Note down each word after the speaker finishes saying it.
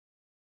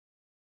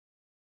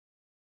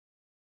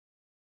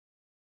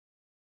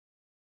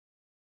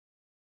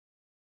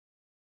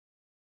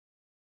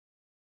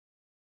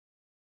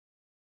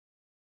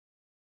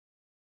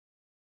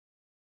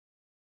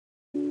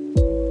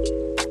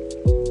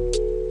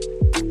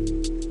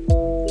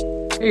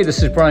Hey,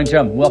 this is Brian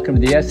Jump. Welcome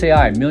to the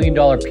SAI $1 Million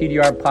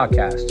PDR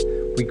podcast.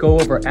 We go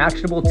over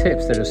actionable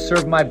tips that have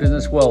served my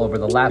business well over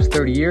the last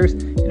 30 years,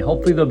 and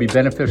hopefully they'll be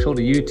beneficial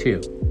to you too.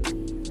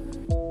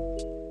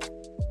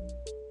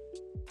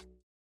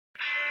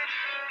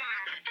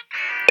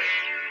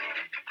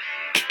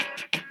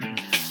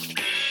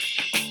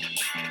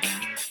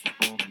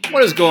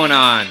 What is going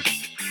on?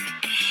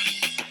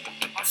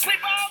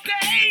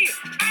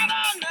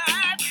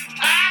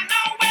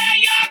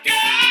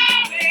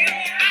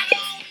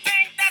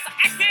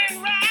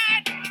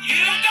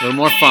 A little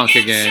more funk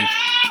again.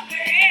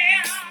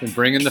 Been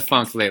bringing the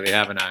funk lately,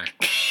 haven't I?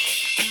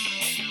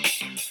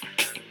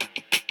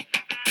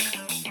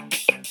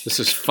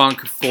 This is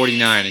Funk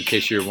 49, in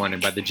case you're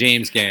wondering, by the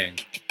James Gang.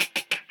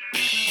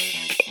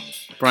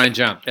 Brian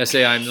Jump,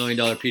 SAI $1 Million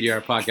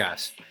PDR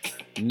podcast.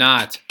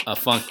 Not a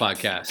funk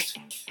podcast.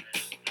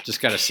 Just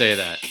got to say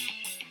that.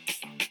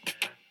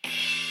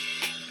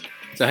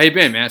 So how you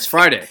been, man? It's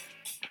Friday.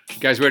 You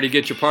guys ready to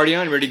get your party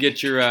on? Ready to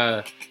get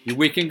your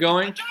weekend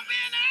going?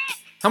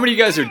 How many of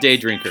you guys are day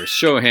drinkers?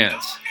 Show of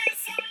hands.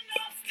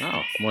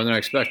 Oh, more than I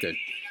expected.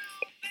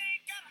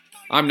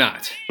 I'm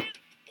not.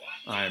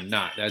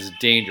 That's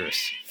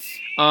dangerous.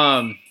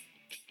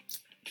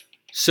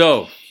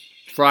 So,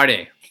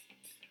 Friday,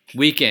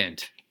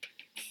 weekend.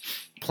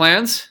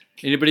 Plans?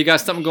 Anybody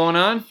got something going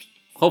on?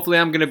 Hopefully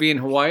I'm going to be in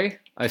Hawaii.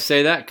 I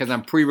say that because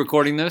I'm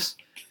pre-recording this.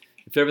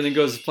 If everything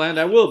goes as planned,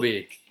 I will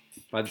be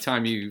by the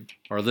time you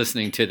are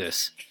listening to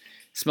this.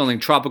 Smelling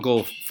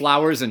tropical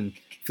flowers and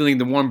feeling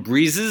the warm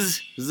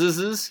breezes,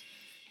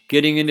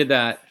 getting into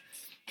that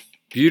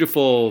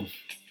beautiful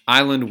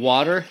island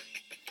water.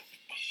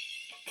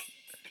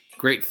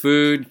 Great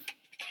food,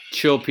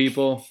 chill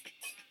people,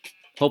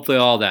 hopefully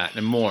all that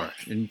and more.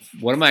 And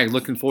what am I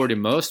looking forward to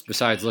most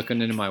besides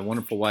looking into my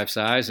wonderful wife's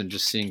eyes and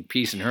just seeing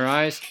peace in her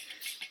eyes?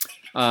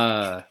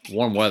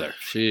 Warm weather.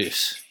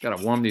 Jeez,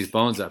 gotta warm these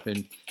bones up.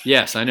 And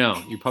yes, I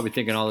know, you're probably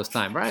thinking all this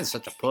time, Brian's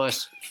such a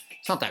puss.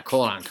 It's not that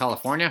cold out in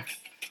California.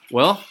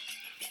 Well,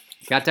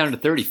 got down to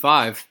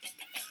 35.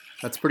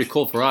 That's pretty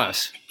cool for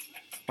us.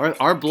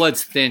 Our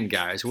blood's thin,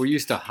 guys. We're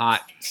used to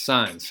hot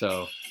sun,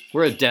 so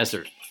we're a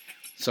desert.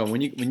 So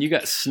when you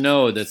got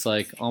snow that's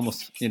like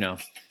almost,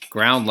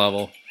 ground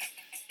level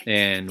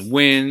and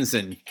winds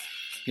and,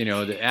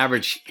 the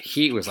average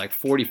heat was like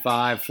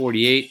 45,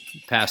 48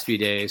 the past few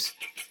days.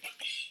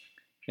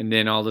 And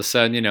then all of a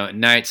sudden, at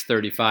night's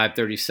 35,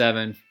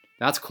 37.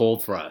 That's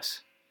cold for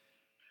us.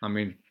 I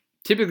mean,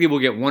 typically we'll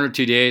get 1 or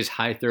 2 days,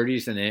 high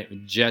 30s, and then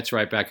it jets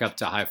right back up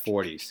to high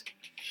 40s.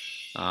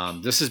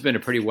 This has been a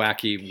pretty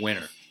wacky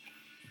winter.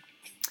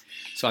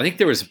 So I think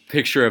there was a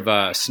picture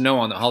of snow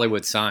on the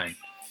Hollywood sign,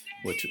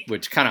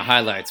 which kind of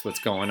highlights what's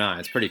going on.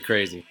 It's pretty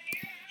crazy.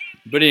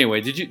 But anyway,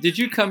 did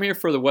you come here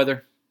for the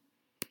weather?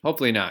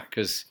 Hopefully not,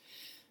 because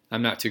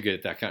I'm not too good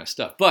at that kind of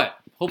stuff. But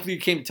hopefully you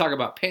came to talk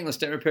about paintless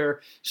dent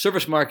repair,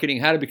 service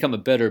marketing, how to become a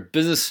better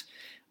business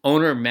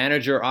owner,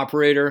 manager,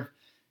 operator,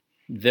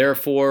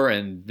 therefore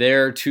and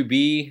there to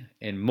be,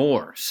 and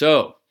more.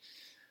 So,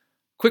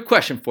 quick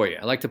question for you.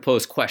 I like to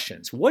pose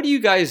questions. What do you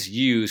guys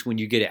use when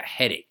you get a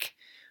headache?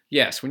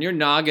 Yes, when your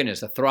noggin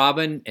is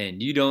a-throbbing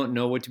and you don't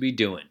know what to be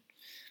doing.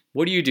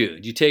 What do? Do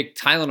you take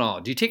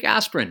Tylenol? Do you take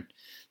aspirin?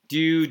 Do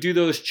you do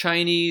those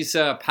Chinese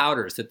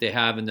powders that they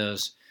have in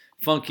those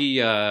funky,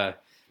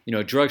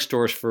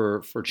 drugstores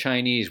for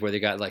Chinese where they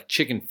got like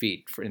chicken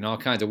feet and all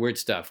kinds of weird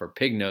stuff, or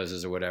pig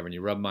noses or whatever, and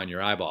you rub them on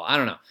your eyeball? I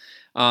don't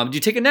know. Do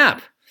you take a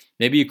nap?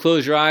 Maybe you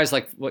close your eyes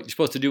like what you're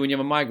supposed to do when you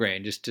have a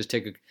migraine. Just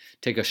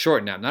take a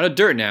short nap, not a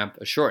dirt nap,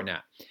 a short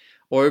nap.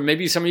 Or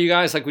maybe some of you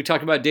guys, like we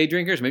talked about day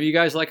drinkers, maybe you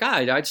guys are like,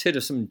 I just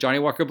hit some Johnny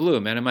Walker Blue,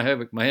 man, and my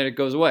headache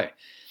goes away.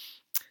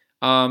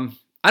 I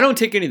don't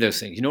take any of those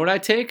things. You know what I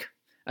take?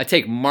 I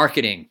take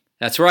marketing.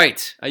 That's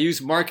right. I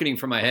use marketing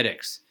for my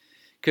headaches.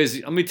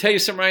 Because let me tell you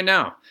something right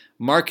now.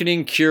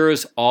 Marketing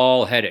cures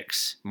all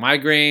headaches.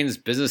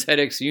 Migraines, business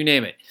headaches, you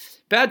name it.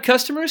 Bad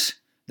customers,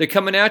 they're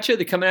coming at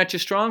you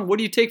strong. What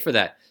do you take for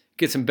that?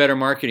 Get some better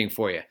marketing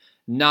for you.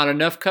 Not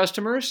enough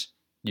customers?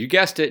 You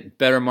guessed it,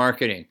 better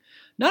marketing.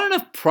 Not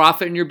enough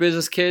profit in your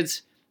business,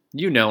 kids?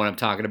 You know what I'm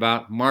talking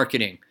about,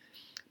 marketing.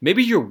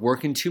 Maybe you're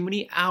working too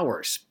many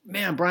hours.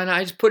 Man, Brian,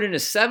 I just put in a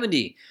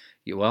 70.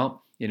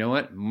 Well, you know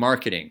what?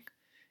 Marketing.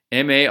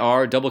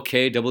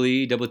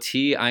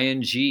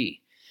 MARKKEETTING.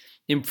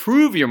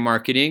 Improve your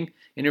marketing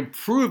and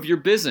improve your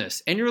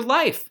business and your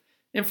life.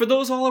 And for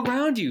those all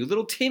around you,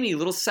 little Timmy,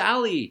 little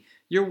Sally,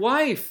 your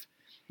wife,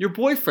 your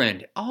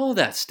boyfriend, all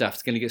that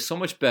stuff's going to get so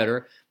much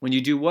better when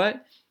you do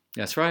what?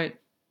 That's right,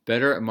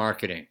 better at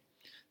marketing.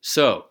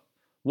 So,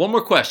 one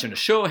more question, a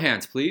show of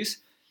hands, please.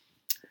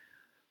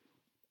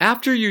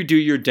 After you do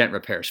your dent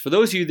repairs, for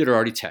those of you that are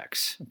already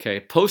techs, okay,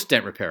 post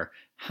dent repair,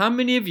 how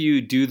many of you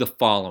do the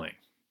following?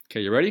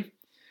 Okay, you ready?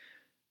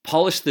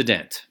 Polish the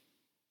dent.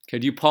 Okay,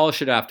 do you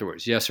polish it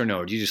afterwards? Yes or no?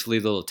 Or do you just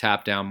leave the little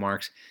tap down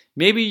marks?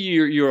 Maybe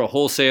you're a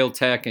wholesale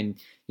tech and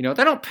they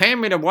don't pay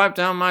me to wipe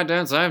down my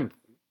dents. I'm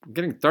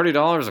getting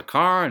 $30 a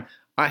car, and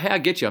hey, I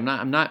get you. I'm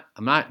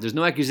not. There's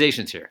no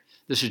accusations here.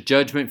 This is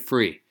judgment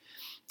free.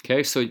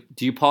 Okay, so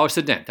do you polish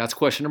the dent? That's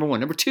question number one.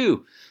 Number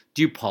two,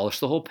 do you polish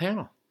the whole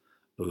panel?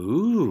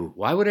 Ooh,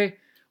 why would I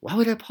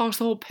polish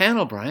the whole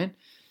panel, Brian?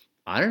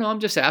 I don't know. I'm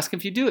just asking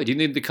if you do it. Do you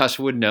think the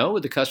customer would know?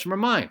 Would the customer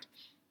mind?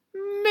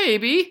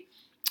 Maybe.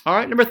 All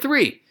right, number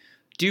three,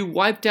 do you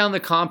wipe down the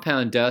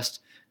compound dust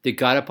that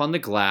got up on the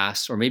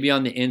glass or maybe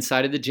on the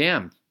inside of the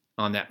jamb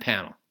on that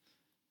panel?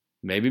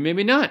 Maybe,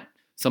 maybe not.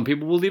 Some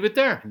people will leave it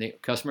there. The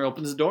customer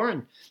opens the door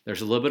and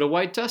there's a little bit of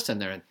white dust in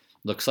there. It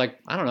looks like,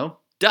 I don't know,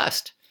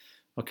 dust.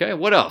 Okay,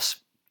 what else?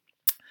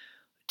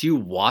 Do you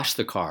wash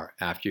the car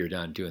after you're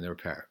done doing the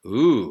repair?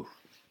 Ooh,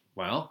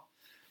 well,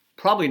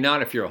 probably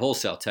not if you're a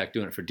wholesale tech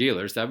doing it for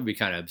dealers. That would be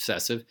kind of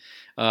obsessive.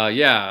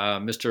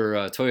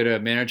 Mr.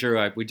 Toyota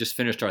manager, we just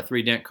finished our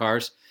 3 dent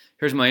cars.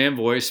 Here's my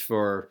invoice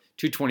for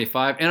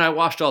 $225, and I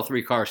washed all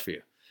 3 cars for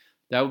you.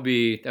 That'd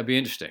be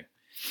interesting.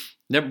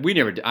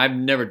 I've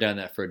never done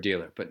that for a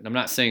dealer, but I'm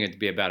not saying it to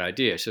be a bad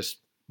idea. It's just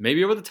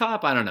maybe over the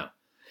top. I don't know.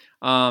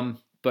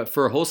 But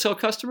for wholesale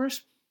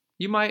customers,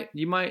 you might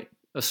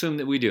assume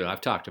that we do.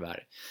 I've talked about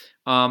it.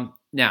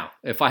 Now,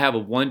 if I have a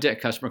 1 dent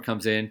customer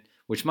comes in,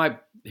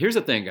 here's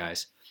the thing,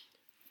 guys.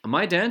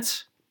 My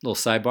dents, little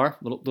sidebar,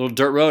 little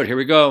dirt road. Here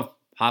we go.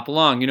 Hop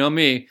along. You know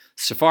me,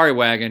 safari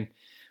wagon.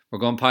 We're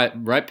going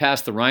right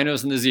past the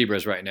rhinos and the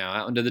zebras right now,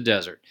 out into the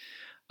desert.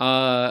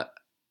 What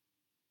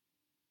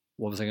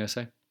was I going to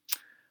say?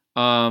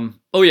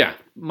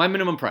 My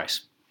minimum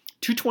price,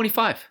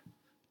 $225.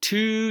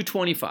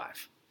 $225.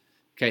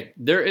 Okay,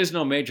 there is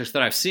no matrix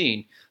that I've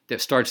seen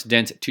that starts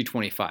dents at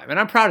 $225, and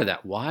I'm proud of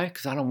that. Why?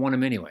 Because I don't want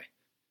them anyway.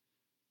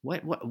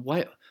 What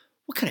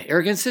kind of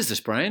arrogance is this,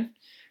 Brian?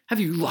 Have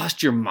you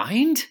lost your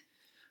mind?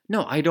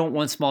 No, I don't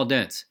want small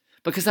dents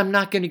because I'm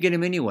not going to get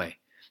them anyway.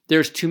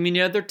 There's too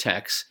many other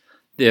techs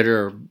that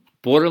are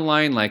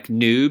borderline like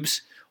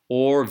noobs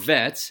or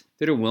vets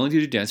that are willing to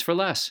do dents for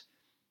less.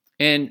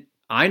 And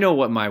I know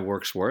what my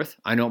work's worth.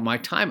 I know my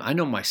time. I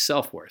know my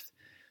self-worth.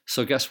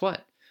 So guess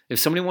what? If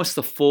somebody wants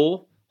the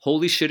full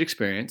holy shit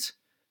experience,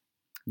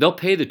 they'll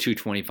pay the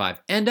 $225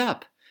 and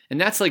up. And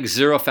that's like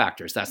zero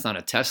factors. That's not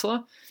a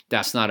Tesla.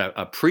 That's not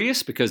a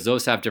Prius because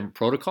those have different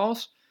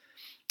protocols.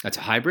 That's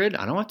a hybrid.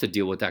 I don't have to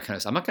deal with that kind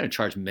of stuff. I'm not going to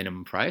charge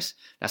minimum price.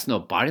 That's no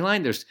body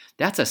line.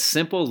 That's a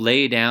simple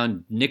lay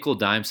down nickel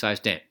dime size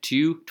dent.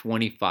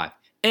 $225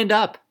 and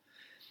up.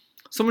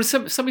 So when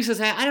somebody says,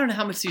 hey, I don't know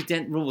how much these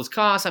dent removals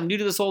cost. I'm new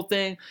to this whole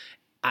thing.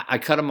 I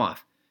cut them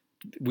off.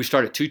 We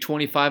start at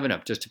 $225 and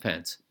up. Just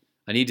depends.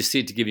 I need to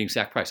see it to give you an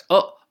exact price.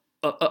 And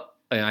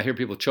I hear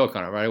people choke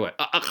on it right away.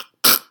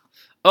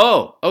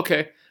 Oh,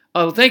 okay.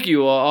 Oh, thank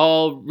you.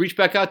 I'll reach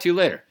back out to you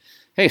later.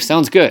 Hey,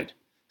 sounds good.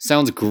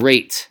 Sounds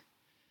great.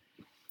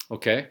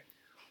 Okay.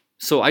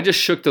 So I just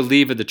shook the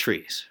leaf of the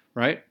trees,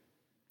 right?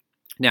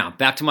 Now,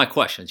 back to my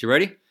questions. You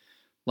ready?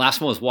 Last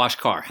one was wash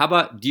car. How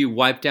about do you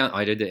wipe down? Oh,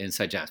 I did the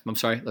inside jams. I'm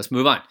sorry. Let's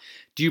move on.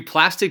 Do you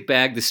plastic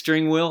bag the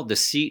steering wheel, the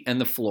seat,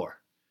 and the floor?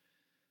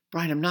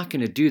 Brian, I'm not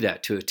going to do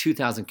that to a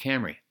 2000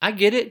 Camry. I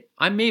get it.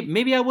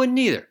 Maybe I wouldn't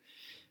either.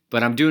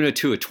 But I'm doing it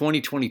to a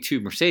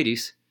 2022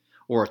 Mercedes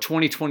or a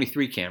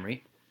 2023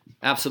 Camry.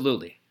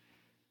 Absolutely.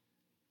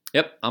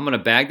 Yep, I'm going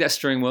to bag that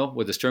steering wheel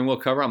with the steering wheel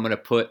cover. I'm going to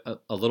put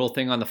a little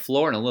thing on the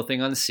floor and a little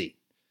thing on the seat.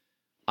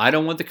 I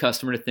don't want the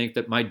customer to think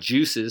that my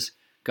juices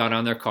got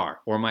on their car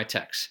or my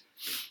techs.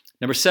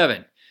 Number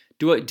 7,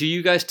 do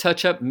you guys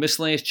touch up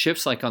miscellaneous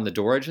chips like on the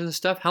door edges and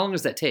stuff? How long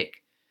does that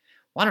take?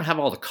 Well, I don't have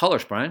all the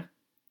colors, Brian.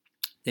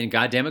 Then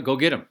goddamn it, go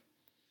get them.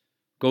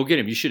 Go get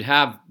them. You should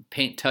have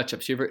paint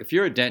touch-ups. If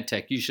you're a dent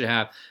tech, you should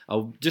have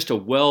just a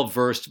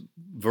well-versed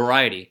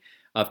variety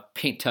of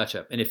paint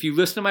touch-up. And if you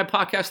listen to my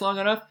podcast long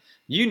enough,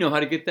 you know how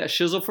to get that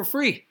shizzle for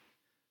free.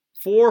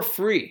 For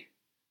free.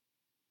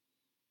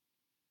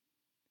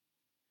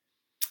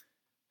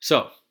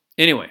 So,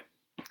 anyway,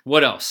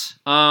 what else?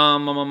 Do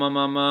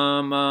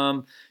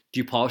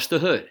you polish the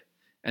hood?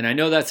 And I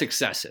know that's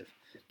excessive.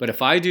 But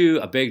if I do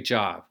a big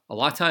job, a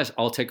lot of times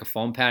I'll take a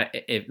foam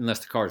pad, unless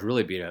the car is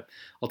really beat up.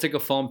 I'll take a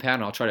foam pad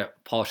and I'll try to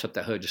polish up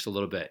that hood just a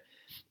little bit.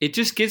 It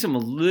just gives them a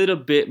little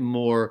bit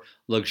more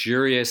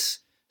luxurious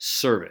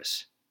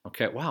service.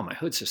 Okay, wow, my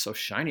hood's just so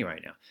shiny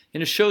right now.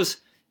 And it shows,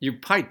 you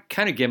probably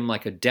kind of give them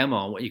like a demo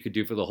on what you could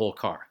do for the whole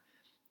car.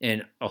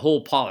 And a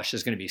whole polish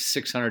is going to be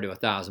 $600 to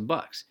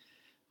 $1,000.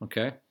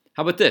 Okay,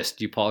 how about this?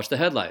 Do you polish the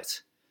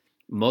headlights?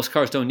 Most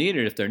cars don't need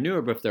it if they're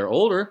newer, but if they're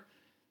older,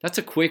 that's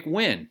a quick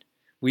win.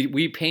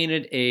 We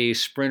painted a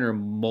Sprinter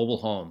mobile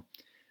home,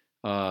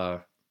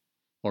 or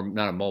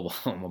not a mobile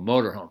home, a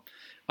motor home,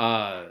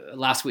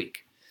 last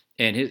week.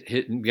 And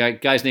his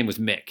guy's name was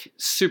Mick.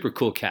 Super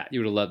cool cat. You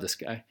would have loved this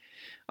guy.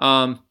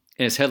 And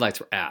his headlights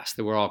were ass.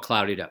 They were all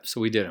clouded up. So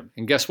we did them.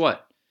 And guess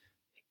what?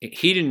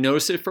 He didn't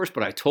notice it at first,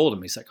 but I told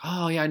him. He's like,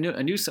 oh, yeah, I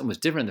knew something was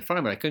different in the front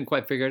of it. I couldn't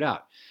quite figure it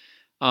out.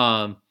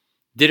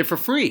 Did it for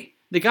free.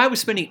 The guy was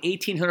spending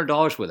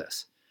 $1,800 with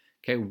us.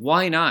 Okay,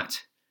 why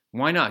not?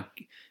 Why not?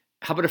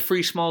 How about a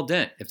free small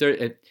dent?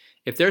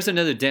 If there's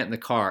another dent in the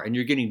car and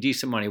you're getting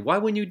decent money, why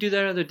wouldn't you do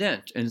that other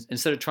dent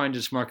instead of trying to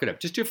just mark it up?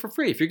 Just do it for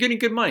free. If you're getting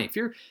good money, if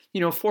you're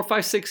 $400, $500,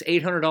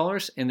 $600,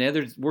 $800, and the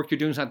other work you're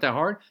doing is not that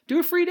hard, do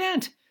a free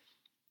dent.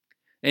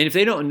 And if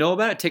they don't know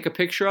about it, take a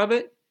picture of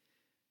it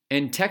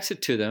and text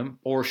it to them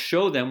or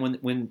show them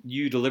when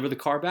you deliver the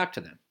car back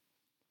to them.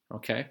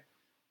 Okay?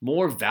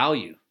 More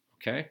value.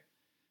 Okay?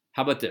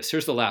 How about this?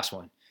 Here's the last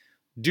one.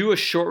 Do a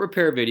short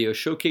repair video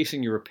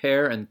showcasing your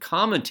repair and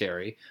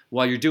commentary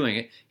while you're doing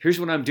it. Here's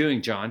what I'm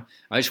doing, John.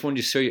 I just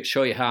wanted to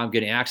show you how I'm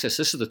getting access.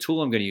 This is the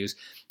tool I'm going to use.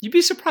 You'd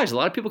be surprised. A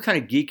lot of people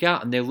kind of geek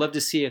out and they love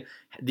to see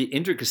the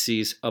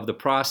intricacies of the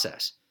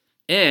process.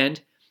 And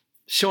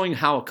showing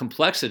how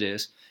complex it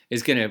is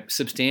going to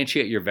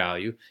substantiate your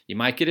value. You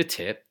might get a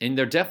tip, and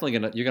they're definitely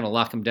you're going to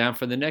lock them down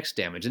for the next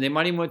damage. And they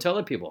might even want to tell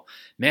other people,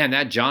 man,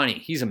 that Johnny,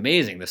 he's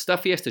amazing. The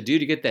stuff he has to do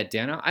to get that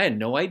down, I had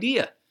no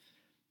idea,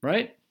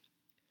 right?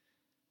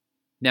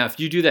 Now, if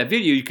you do that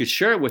video, you could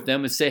share it with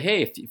them and say,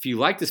 hey, if you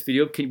like this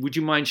video, would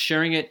you mind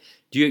sharing it?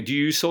 Do you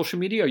use social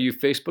media? Are you a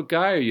Facebook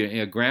guy? Are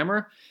you a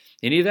Grammer?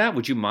 Any of that?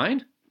 Would you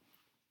mind?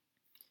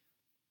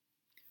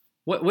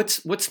 What's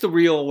the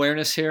real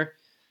awareness here?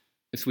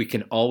 Is we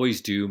can always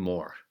do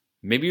more.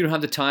 Maybe you don't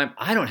have the time.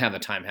 I don't have the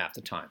time half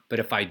the time. But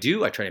if I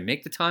do, I try to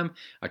make the time.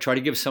 I try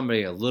to give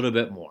somebody a little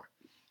bit more.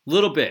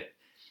 Little bit.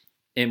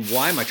 And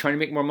why am I trying to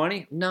make more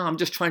money? No, I'm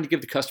just trying to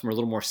give the customer a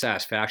little more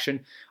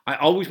satisfaction. I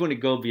always want to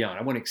go beyond.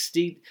 I want to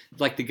exceed,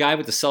 like the guy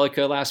with the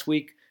Celica last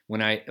week,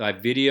 when I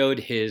videoed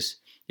his,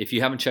 if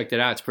you haven't checked it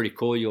out, it's pretty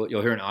cool. You'll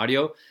hear an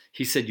audio.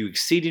 He said, you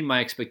exceeded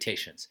my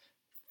expectations.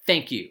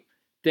 Thank you.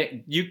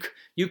 That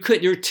you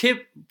could, your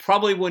tip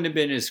probably wouldn't have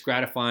been as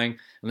gratifying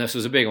unless it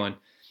was a big one.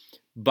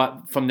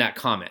 But from that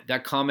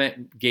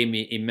comment gave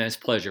me immense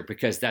pleasure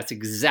because that's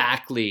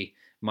exactly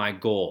my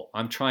goal.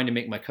 I'm trying to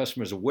make my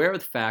customers aware of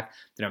the fact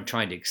that I'm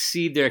trying to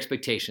exceed their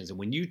expectations. And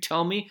when you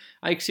tell me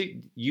I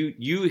exceed,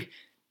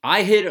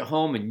 I hit it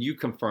home and you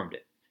confirmed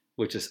it,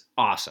 which is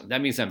awesome.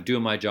 That means I'm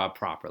doing my job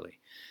properly.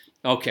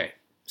 Okay,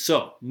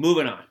 so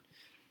moving on.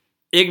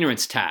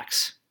 Ignorance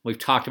tax. We've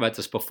talked about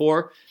this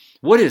before.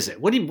 What is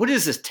it? What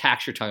is this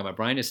tax you're talking about,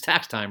 Brian? It's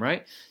tax time,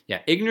 right? Yeah,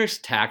 ignorance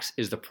tax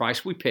is the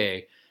price we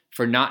pay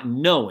for not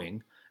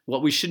knowing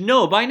what we should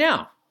know by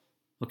now.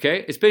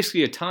 Okay? It's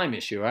basically a time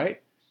issue,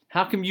 right?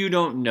 How come you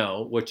don't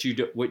know what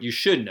you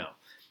should know?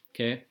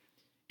 Okay?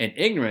 And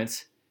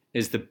ignorance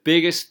is the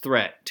biggest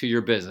threat to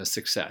your business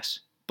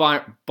success.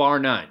 Bar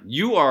none.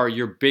 You are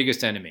your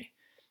biggest enemy,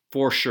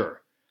 for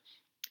sure.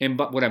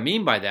 But what I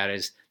mean by that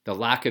is the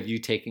lack of you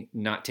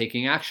not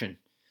taking action.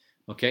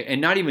 Okay? And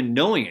not even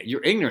knowing it.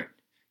 You're ignorant.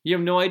 You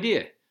have no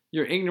idea.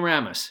 You're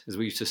ignoramus, as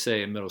we used to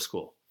say in middle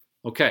school.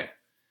 Okay.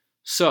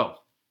 So,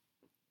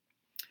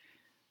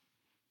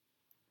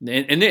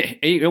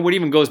 and what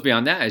even goes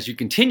beyond that is you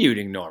continue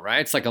to ignore,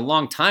 right? It's like a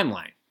long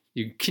timeline.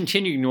 You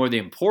continue to ignore the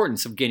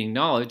importance of gaining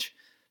knowledge,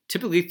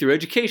 typically through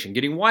education,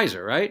 getting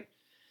wiser, right?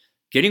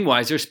 Getting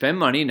wiser, spend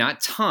money, not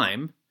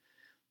time,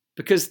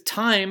 because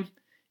time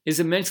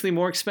is immensely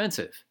more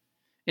expensive.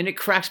 And it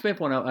cracks me up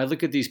when I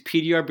look at these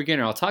PDR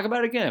beginner. I'll talk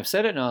about it again. I've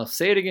said it and I'll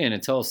say it again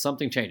until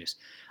something changes.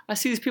 I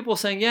see these people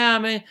saying, yeah,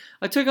 man,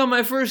 I took on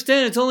my first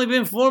 10. It's only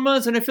been 4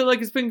 months and I feel like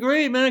it's been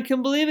great, man. I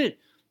can't believe it.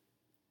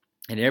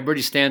 And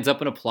everybody stands up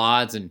and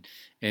applauds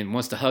and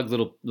wants to hug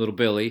little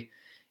Billy.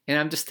 And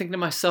I'm just thinking to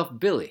myself,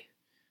 Billy,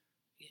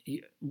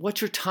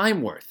 what's your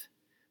time worth?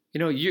 You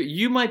know,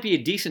 you might be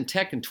a decent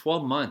tech in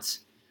 12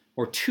 months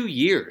or 2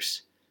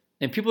 years.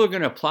 And people are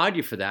going to applaud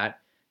you for that.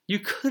 You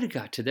could have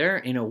got to there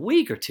in a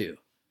week or two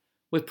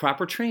with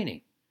proper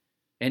training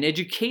and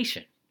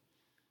education.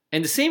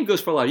 And the same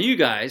goes for a lot of you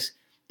guys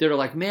that are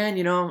like, man,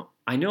 you know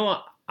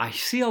I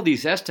see all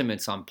these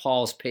estimates on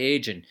Paul's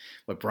page and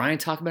what Brian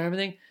talked about and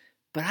everything,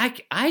 but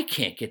I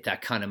can't get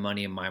that kind of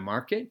money in my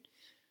market.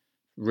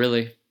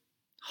 Really?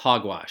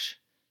 Hogwash.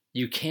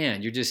 You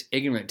can. You're just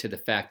ignorant to the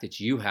fact that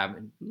you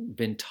haven't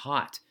been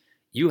taught.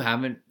 You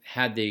haven't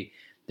had the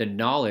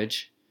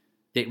knowledge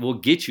that will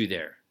get you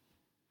there.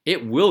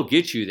 It will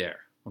get you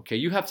there. Okay?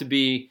 You have to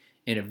be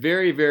in a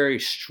very, very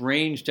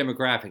strange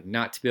demographic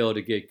not to be able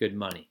to get good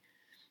money.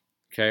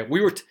 Okay?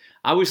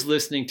 I was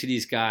listening to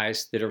these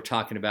guys that are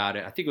talking about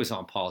it. I think it was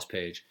on Paul's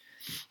page.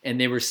 And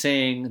they were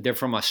saying they're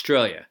from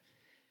Australia.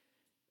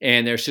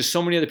 And there's just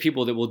so many other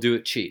people that will do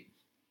it cheap.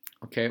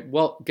 Okay,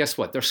 well, guess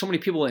what? There's so many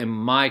people in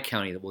my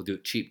county that will do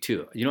it cheap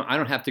too. You know, I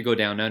don't have to go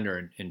down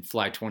under and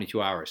fly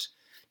 22 hours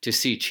to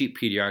see cheap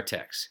PDR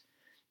techs.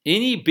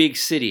 Any big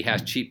city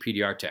has cheap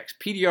PDR techs.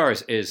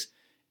 PDR is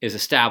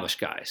established,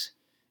 guys.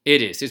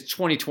 It is. It's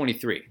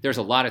 2023. There's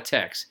a lot of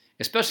techs,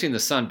 especially in the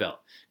Sun Belt.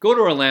 Go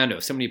to Orlando.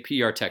 So many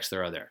PDR techs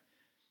there are there.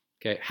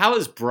 Okay, how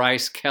is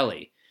Bryce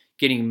Kelly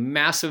getting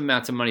massive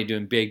amounts of money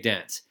doing big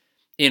dents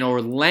in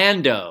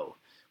Orlando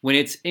when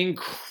it's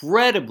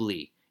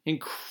incredibly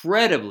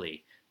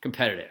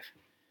competitive?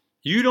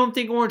 You don't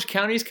think Orange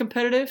County is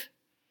competitive?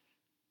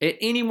 At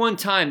any one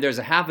time, there's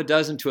a half a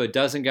dozen to a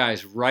dozen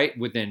guys right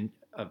within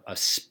a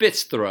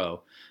spit's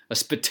throw, a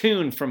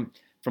spittoon from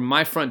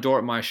my front door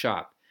at my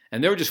shop.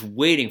 And they were just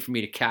waiting for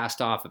me to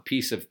cast off a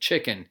piece of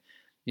chicken,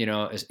 you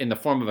know, in the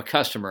form of a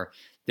customer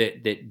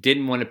that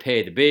didn't want to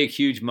pay the big,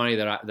 huge money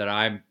that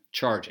I'm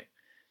charging.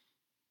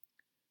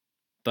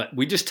 But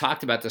we just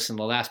talked about this in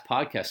the last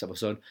podcast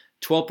episode,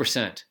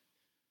 12%.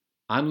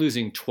 I'm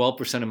losing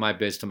 12% of my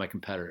bids to my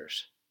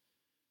competitors.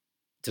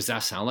 Does that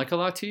sound like a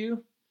lot to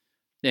you?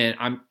 And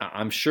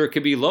I'm sure it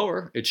could be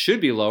lower. It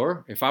should be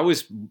lower. If I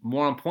was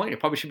more on point,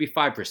 it probably should be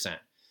 5%.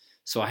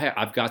 So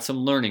I've got some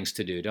learnings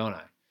to do, don't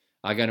I?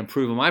 I got to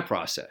improve on my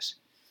process.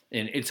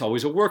 And it's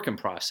always a work in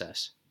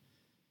process.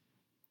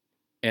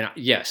 And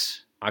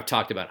yes, I've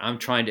talked about it. I'm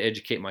trying to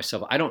educate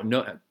myself. I don't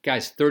know.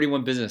 Guys,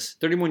 31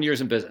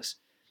 years in business.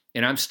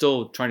 And I'm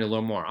still trying to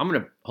learn more. I'm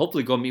going to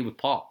hopefully go meet with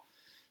Paul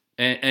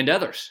and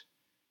others,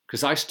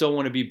 because I still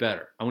want to be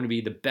better. I want to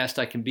be the best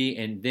I can be,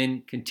 and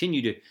then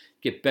continue to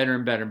get better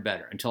and better and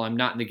better until I'm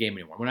not in the game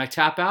anymore. When I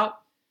tap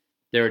out,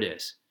 there it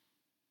is.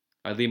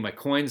 I leave my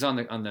coins on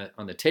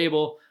the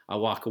table. I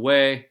walk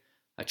away.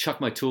 I chuck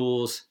my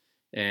tools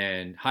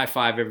and high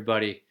five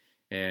everybody,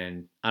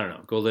 and I don't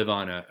know, go live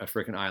on a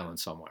freaking island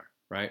somewhere,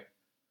 right?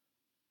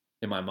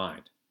 In my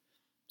mind.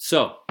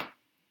 So,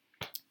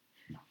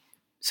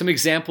 some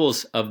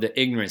examples of the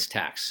ignorance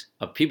tax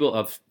of people,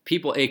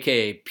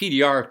 aka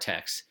PDR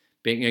tax,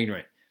 being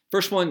ignorant.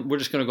 First one, we're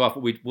just going to go off.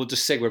 We'll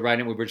just segue right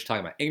in what we were just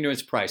talking about.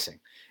 Ignorance pricing.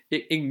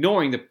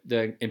 Ignoring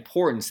the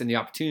importance and the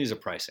opportunities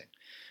of pricing.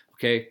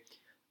 Okay?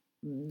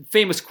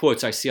 Famous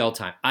quotes I see all the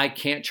time. I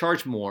can't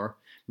charge more.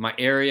 My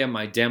area,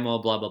 my demo,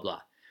 blah, blah,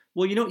 blah.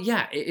 Well,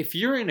 yeah, if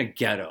you're in a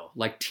ghetto,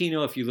 like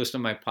Tino, if you listen to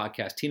my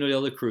podcast, Tino de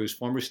la Cruz,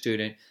 former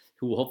student,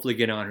 who will hopefully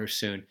get on here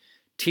soon.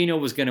 Tino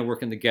was going to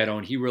work in the ghetto,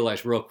 and he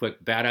realized real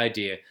quick, bad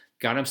idea,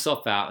 got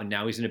himself out, and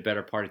now he's in a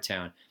better part of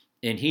town.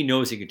 And he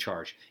knows he can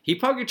charge. He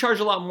probably could charge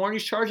a lot more than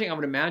he's charging, I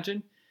would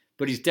imagine,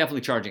 but he's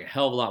definitely charging a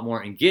hell of a lot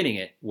more and getting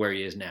it where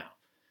he is now.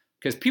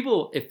 Because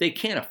people, if they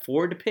can't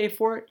afford to pay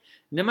for it,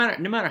 no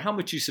matter how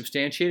much you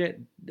substantiate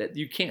it, that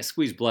you can't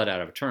squeeze blood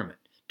out of a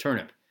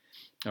turnip.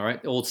 All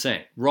right, the old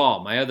saying.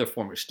 Raul, my other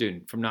former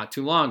student from not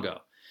too long ago.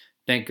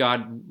 Thank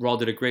God Raul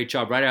did a great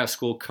job right out of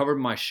school, covered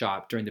my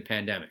shop during the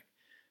pandemic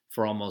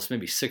for almost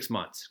maybe 6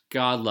 months.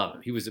 God love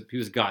him. He was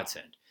a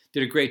godsend.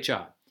 Did a great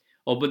job.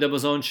 Opened up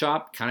his own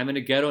shop, kind of in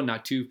a ghetto,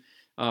 not too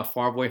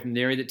far away from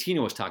the area that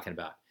Tino was talking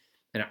about.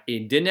 And he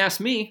didn't ask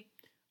me.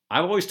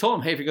 I've always told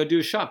him, hey, if you're going to do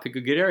a shop, pick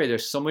a good area.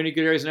 There's so many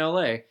good areas in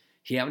LA.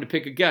 He happened to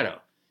pick a ghetto.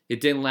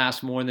 It didn't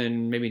last more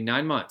than maybe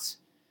 9 months.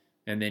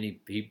 And then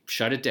he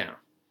shut it down.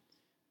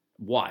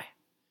 Why?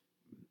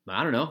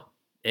 I don't know.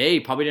 He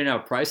probably didn't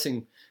have a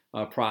pricing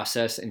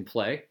process in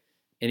play,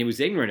 and he was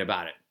ignorant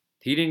about it.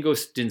 He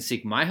didn't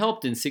seek my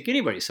help, didn't seek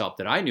anybody's help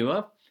that I knew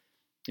of,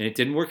 and it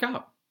didn't work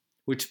out,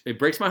 which it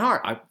breaks my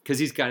heart because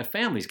he's got a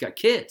family, he's got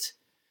kids.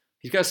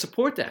 He's got to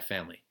support that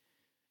family.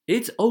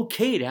 It's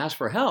okay to ask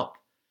for help,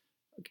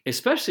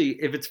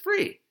 especially if it's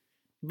free.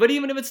 But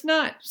even if it's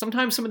not,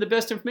 sometimes some of the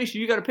best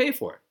information, you got to pay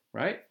for it,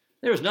 right?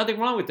 There's nothing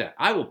wrong with that.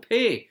 I will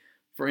pay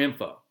for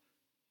info.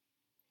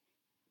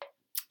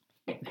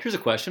 Here's a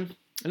question.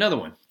 Another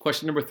one.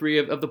 Question number 3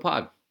 of the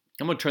pod.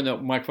 I'm going to turn the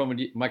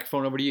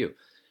microphone over to you.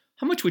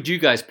 How much would you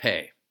guys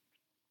pay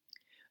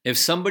if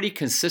somebody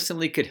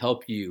consistently could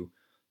help you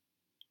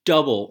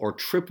double or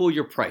triple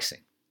your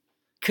pricing?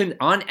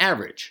 On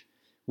average,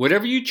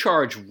 whatever you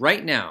charge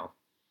right now,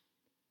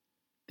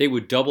 they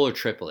would double or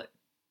triple it.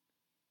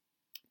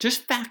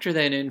 Just factor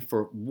that in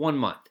for 1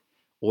 month.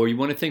 Or you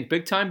want to think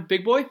big time,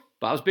 big boy,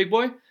 Bob's big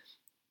boy?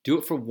 Do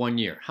it for 1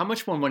 year. How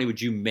much more money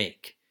would you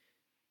make?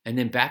 And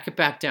then back it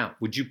back down.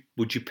 Would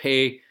you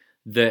pay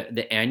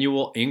the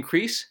annual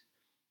increase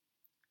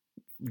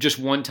just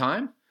one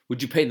time?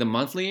 Would you pay the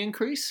monthly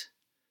increase?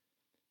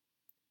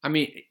 I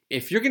mean,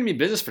 if you're going to be in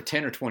business for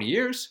 10 or 20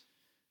 years,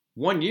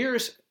 1 year,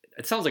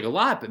 it sounds like a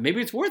lot, but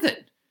maybe it's worth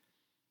it.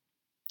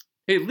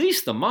 At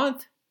least the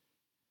month.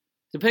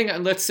 Depending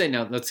on, let's say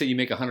you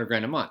make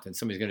 $100,000 a month and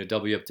somebody's going to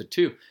double you up to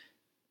 2.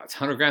 That's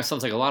 $100,000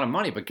 sounds like a lot of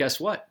money, but guess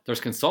what? There's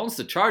consultants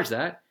that charge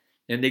that,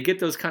 and they get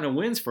those kind of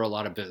wins for a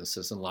lot of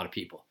businesses and a lot of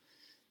people.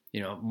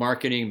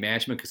 Marketing,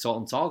 management,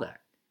 consultants, all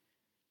that.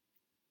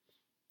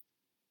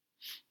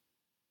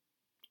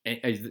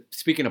 And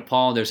speaking of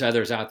Paul, there's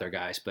others out there,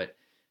 guys, but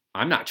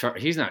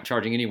he's not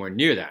charging anywhere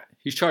near that.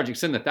 He's charging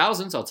in the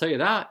thousands, I'll tell you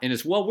that, and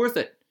it's well worth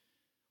it.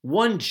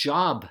 One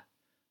job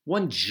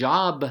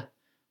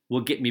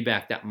will get me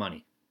back that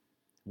money.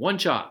 One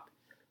job.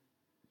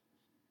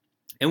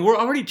 And we're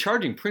already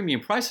charging premium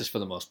prices for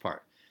the most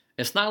part.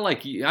 It's not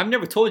like I've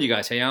never told you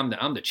guys, hey, I'm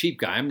the cheap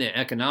guy. I'm the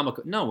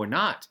economical. No, we're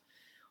not.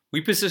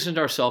 We positioned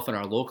ourselves in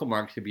our local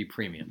market to be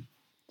premium.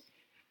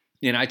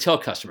 And I tell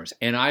customers,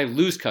 and I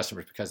lose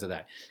customers because of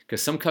that,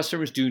 because some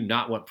customers do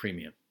not want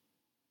premium.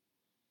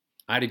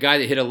 I had a guy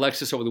that hit a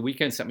Lexus over the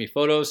weekend, sent me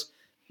photos,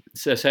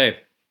 says, hey,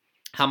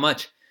 how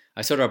much?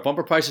 I said, our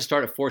bumper prices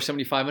start at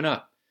 $475 and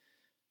up.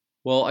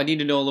 Well, I need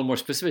to know a little more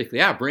specifically.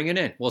 Yeah, bring it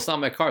in. Well, it's not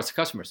my car, it's the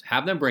customers.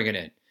 Have them bring it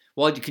in.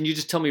 Well, can you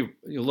just tell me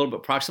a little bit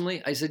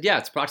approximately? I said, yeah,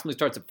 it's approximately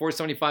starts at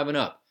 $475 and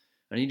up.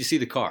 I need to see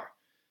the car.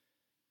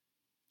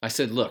 I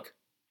said, look,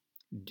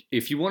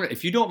 if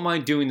you don't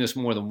mind doing this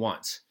more than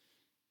once,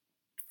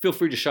 feel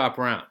free to shop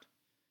around.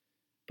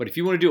 But if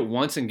you want to do it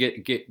once and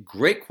get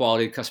great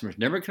quality, the customer's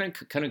never going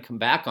to come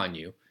back on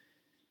you.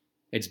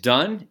 It's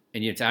done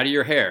and it's out of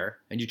your hair,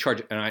 and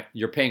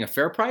you're paying a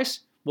fair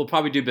price. We'll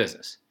probably do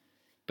business.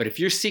 But if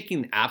you're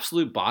seeking the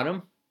absolute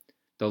bottom,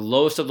 the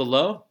lowest of the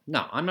low,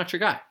 no, I'm not your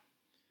guy.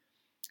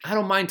 I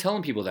don't mind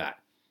telling people that.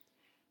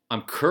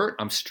 I'm curt,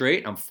 I'm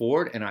straight, I'm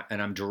forward, and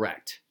I'm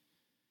direct.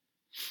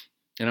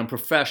 And I'm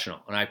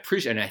professional. And I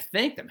appreciate, and I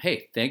thank them.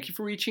 Hey, thank you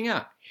for reaching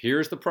out.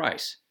 Here's the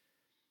price,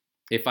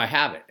 if I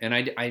have it. And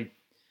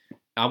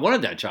I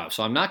wanted that job,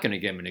 so I'm not going to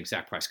give him an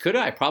exact price. Could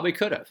I? Probably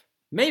could have.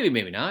 Maybe,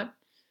 maybe not.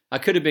 I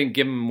could have been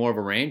given more of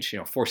a range,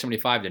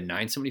 $475 to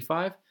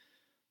 $975.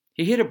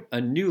 He hit a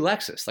new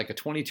Lexus, like a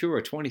 22 or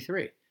a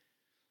 23.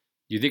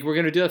 You think we're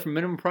going to do that for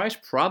minimum price?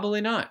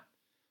 Probably not.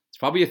 It's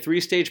probably a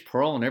 3-stage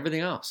Pearl and everything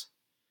else.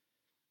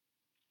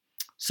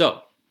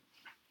 So,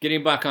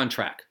 getting back on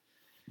track.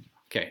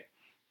 Okay.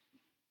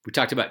 We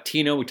talked about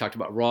Tino. We talked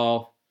about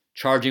Raw.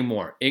 Charging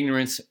more.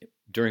 Ignorance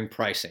during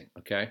pricing.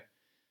 Okay.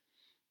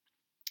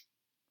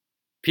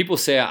 People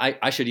say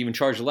I should even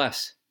charge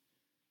less.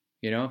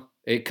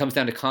 It comes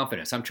down to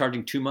confidence. I'm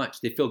charging too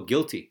much. They feel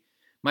guilty.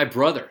 My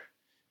brother,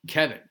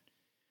 Kevin,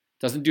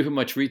 doesn't do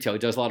much retail. He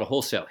does a lot of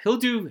wholesale. He'll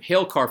do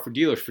hail car for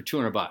dealers for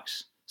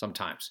 $200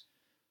 sometimes.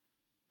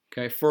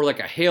 Okay, for like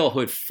a hail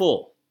hood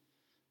full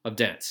of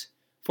dents.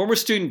 Former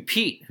student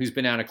Pete, who's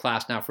been out of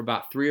class now for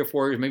about 3 or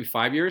 4 years, maybe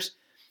 5 years,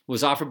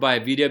 was offered by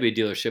a VW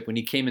dealership when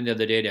he came in the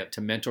other day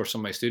to mentor some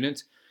of my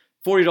students,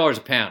 $40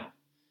 a panel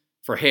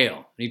for hail.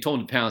 And he told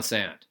them to pound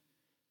sand.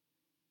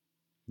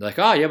 They're like,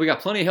 oh yeah, we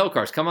got plenty of hail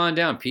cars. Come on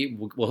down, Pete.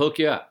 We'll hook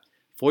you up.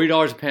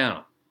 $40 a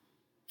panel.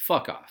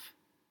 Fuck off.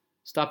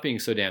 Stop being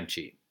so damn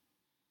cheap.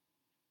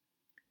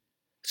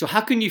 So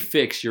how can you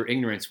fix your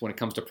ignorance when it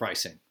comes to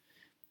pricing?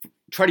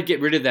 Try to get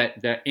rid of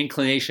that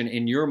inclination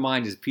in your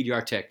mind as a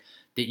PDR tech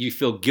that you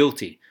feel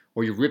guilty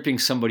or you're ripping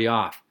somebody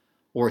off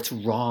or it's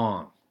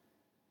wrong.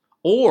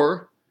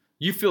 Or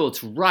you feel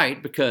it's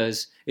right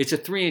because it's a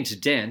 3-inch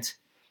dent,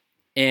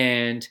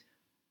 and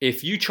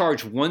if you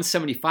charge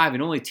 $175 and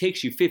it only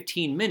takes you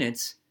 15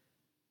 minutes,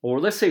 or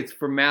let's say it's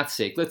for math's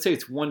sake, let's say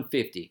it's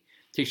 $150,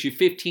 takes you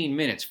 15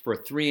 minutes for a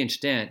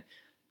 3-inch dent,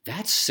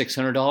 that's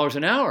 $600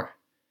 an hour.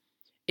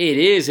 It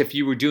is if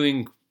you were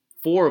doing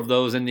 4 of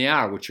those in the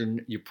hour, which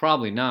you're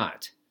probably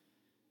not.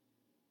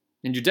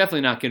 And you're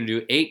definitely not going to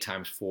do 8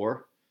 times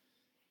 4,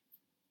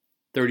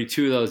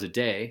 32 of those a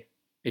day.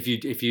 If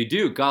you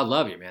do, God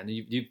love you, man.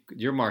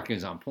 Your marketing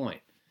is on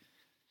point.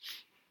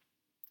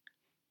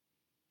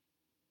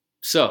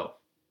 So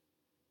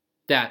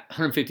that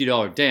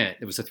 $150 dent,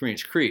 it was a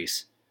 3-inch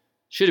crease,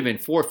 should have been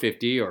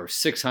 $450 or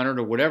 $600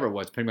 or whatever it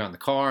was, depending on the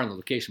car and the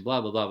location,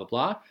 blah, blah, blah, blah,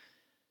 blah.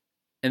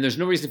 And there's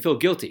no reason to feel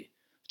guilty.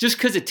 Just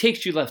because it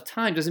takes you less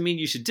time doesn't mean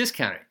you should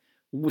discount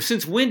it.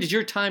 Since when did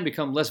your time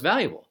become less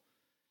valuable?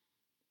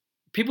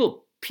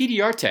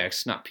 PDR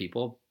techs, not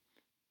people,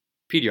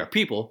 PDR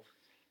people,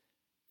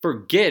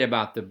 forget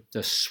about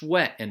the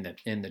sweat and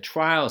the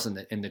trials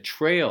and the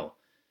trail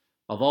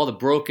of all the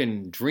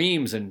broken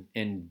dreams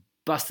and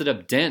busted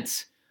up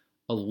dents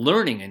of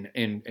learning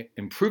and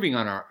improving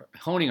on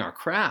honing our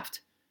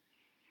craft.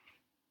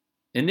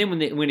 And then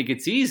when it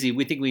gets easy,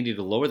 we think we need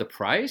to lower the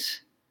price.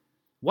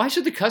 Why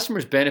should the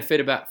customers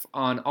benefit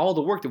on all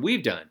the work that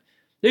we've done?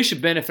 They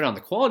should benefit on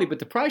the quality, but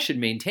the price should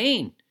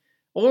maintain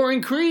or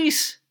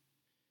increase.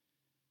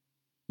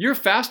 You're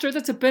faster,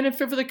 that's a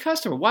benefit for the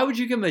customer. Why would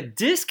you give them a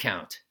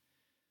discount?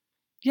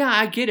 Yeah,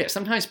 I get it.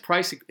 Sometimes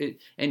price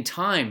and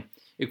time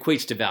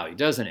equates to value,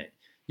 doesn't it?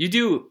 You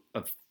do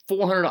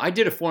I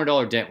did a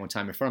 $400 dent one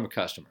time in front of a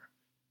customer.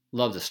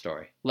 Love the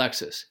story.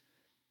 Lexus.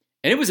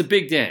 And it was a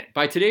big dent.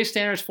 By today's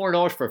standards,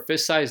 $400 for a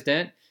fist-sized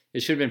dent,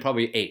 it should have been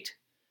probably $8.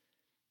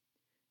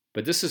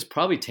 But this is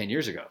probably 10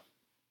 years ago.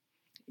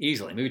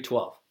 Easily, maybe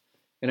 12.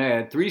 And I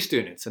had 3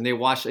 students, and they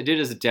watched. I did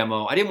it as a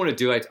demo. I didn't want to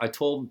do it. I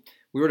told them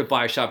we were at a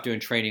buy shop doing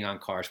training on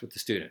cars with the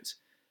students.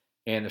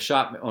 And the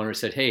shop owner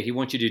said, hey, he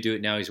wants you to do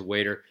it now. He's a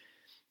waiter.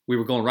 We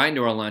were going right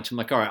into our lunch. I'm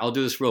like, all right, I'll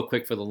do this real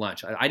quick for the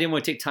lunch. I didn't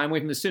want to take time away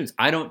from the students.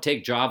 I don't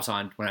take jobs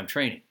on when I'm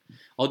training.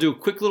 I'll do a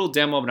quick little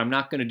demo, but I'm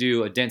not going to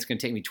do a dent's going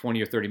to take me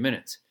 20 or 30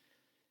 minutes,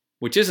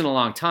 which isn't a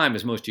long time,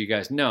 as most of you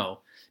guys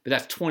know. But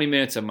that's 20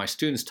 minutes of my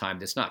students' time.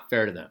 That's not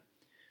fair to them.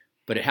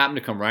 But it happened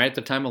to come right at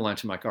the time of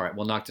lunch. I'm like, all right,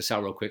 we'll knock this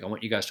out real quick. I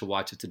want you guys to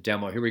watch. It's a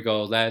demo. Here we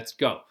go. Let's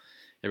go.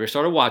 They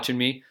started watching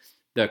me.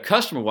 The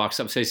customer walks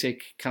up and says, hey,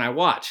 can I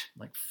watch?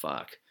 I'm like,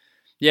 fuck.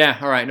 Yeah,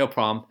 all right, no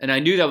problem. And I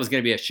knew that was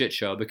going to be a shit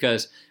show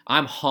because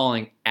I'm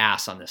hauling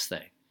ass on this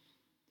thing.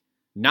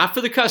 Not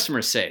for the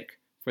customer's sake,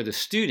 for the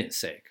student's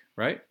sake,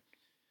 right?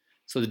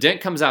 So the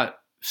dent comes out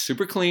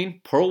super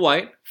clean, pearl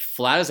white,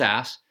 flat as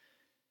ass.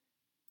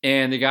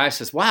 And the guy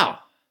says, wow,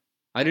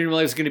 I didn't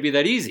realize it was going to be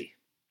that easy.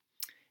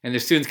 And the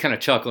students kind of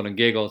chuckled and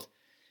giggled.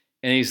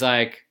 And he's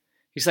like,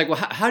 well,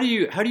 how do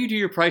you do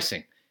your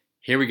pricing?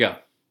 Here we go.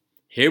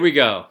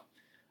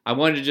 I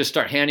wanted to just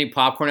start handing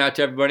popcorn out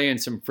to everybody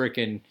and some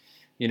freaking,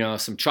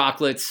 some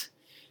chocolates,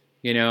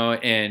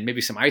 and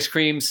maybe some ice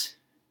creams.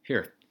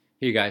 Here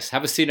you guys,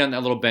 have a seat on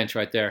that little bench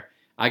right there.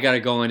 I got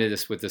to go into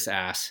this with this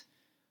ass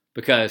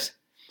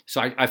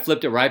so I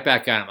flipped it right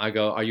back at him. I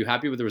go, are you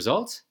happy with the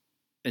results?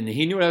 And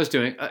he knew what I was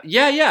doing.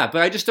 Yeah,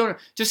 but I just don't,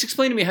 just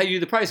explain to me how you do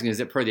the pricing. Is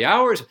it per the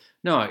hours?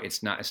 No,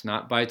 it's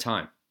not by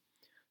time.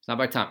 It's not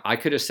by time. I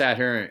could have sat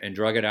here and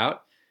drug it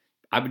out.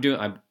 I'm a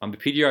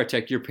PDR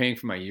tech. You're paying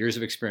for my years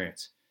of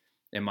experience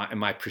and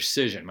my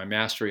precision, my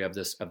mastery of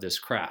this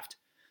craft.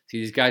 See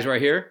these guys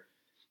right here?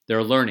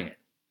 They're learning it,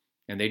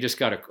 and they just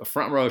got a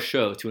front row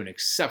show to an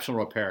exceptional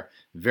repair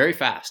very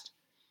fast.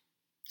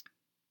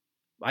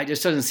 It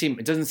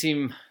doesn't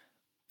seem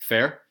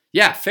fair.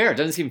 Yeah, fair. It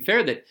doesn't seem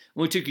fair that it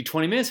only took you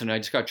 20 minutes and I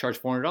just got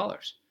charged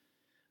 $400.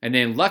 And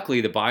then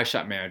luckily the body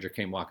shop manager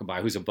came walking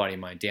by, who's a buddy of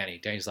mine, Danny.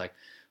 Danny's like,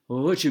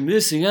 well, what you're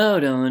missing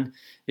out on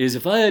is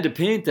if I had to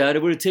paint that,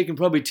 it would have taken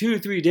probably 2 or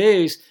 3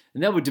 days,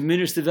 and that would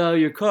diminish the value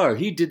of your car.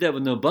 He did that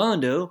with no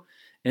bondo,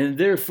 and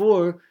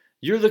therefore,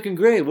 you're looking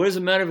great. What does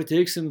it matter if it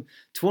takes him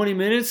 20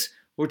 minutes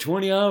or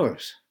 20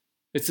 hours?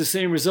 It's the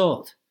same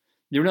result.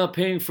 You're not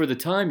paying for the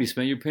time you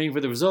spent, you're paying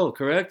for the result,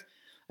 correct?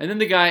 And then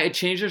the guy, it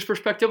changed his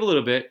perspective a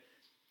little bit,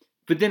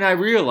 but then I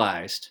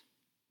realized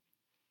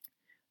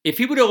if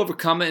he would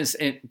overcome it,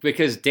 and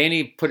because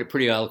Danny put it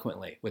pretty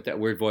eloquently with that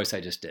weird voice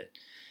I just did,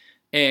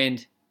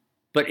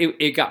 but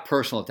it got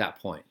personal at that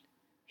point.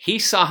 He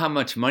saw how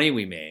much money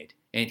we made,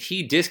 and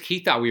he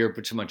thought we were a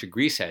bunch of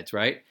greaseheads,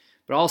 right?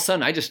 But all of a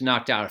sudden, I just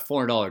knocked out a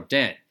 $400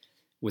 dent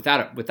without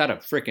a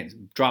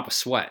freaking drop of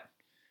sweat.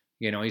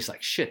 You know, he's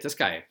like, shit, this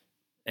guy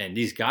and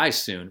these guys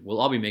soon will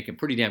all be making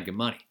pretty damn good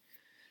money.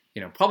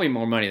 You know, probably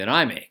more money than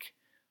I make,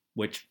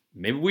 which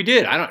maybe we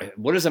did.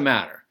 What does it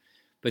matter?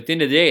 But at the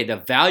end of the day, the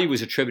value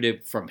was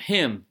attributed from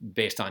him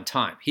based on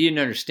time. He didn't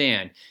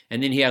understand,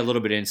 and then he had a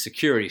little bit of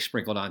insecurity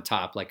sprinkled on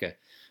top, like a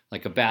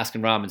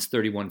Baskin Robbins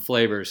 31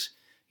 flavors,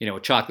 you know,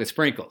 with chocolate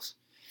sprinkles.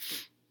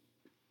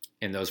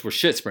 And those were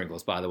shit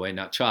sprinkles, by the way,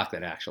 not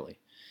chocolate actually.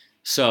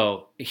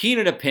 So he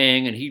ended up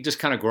paying, and he just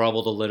kind of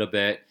groveled a little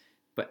bit.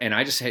 And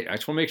I just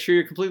want to make sure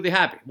you're completely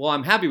happy. Well,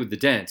 I'm happy with the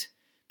dent,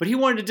 but he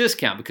wanted a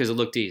discount because it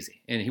looked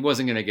easy, and he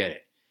wasn't going to get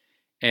it.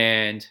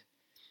 And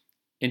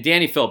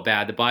Danny felt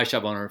bad, the body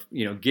shop owner,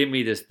 you know, give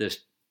me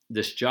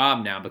this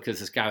job now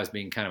because this guy was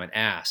being kind of an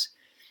ass.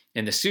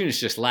 And the students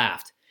just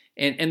laughed.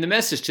 And the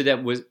message to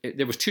them was,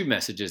 there was 2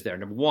 messages there.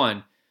 Number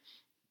 1,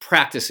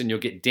 practice and you'll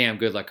get damn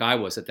good like I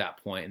was at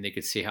that point, and they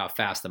could see how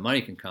fast the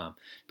money can come.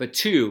 But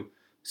 2,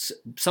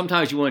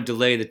 sometimes you want to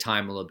delay the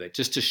time a little bit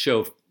just to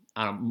show,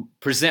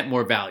 present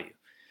more value.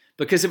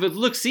 Because if it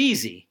looks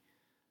easy,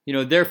 you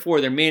know,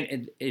 therefore,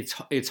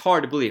 it's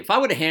hard to believe. If I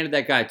would have handed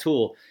that guy a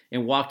tool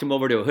and walked him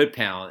over to a hood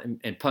pound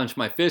and punched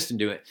my fist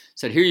into it,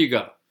 said, here you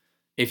go.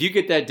 If you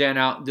get that dent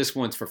out, this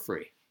one's for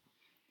free.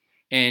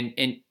 And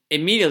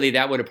immediately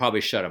that would have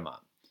probably shut him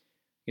up.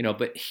 You know,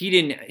 but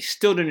he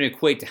still didn't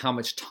equate to how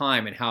much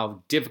time and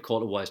how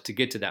difficult it was to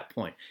get to that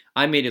point.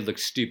 I made it look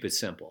stupid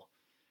simple.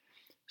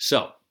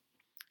 So,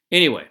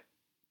 anyway,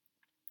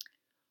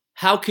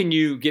 how can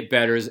you get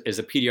better as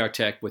a PDR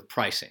tech with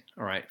pricing?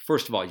 All right.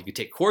 First of all, you could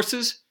take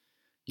courses,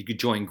 you could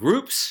join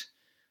groups,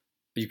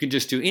 you can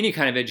just do any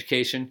kind of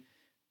education,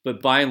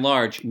 but by and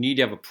large, you need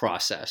to have a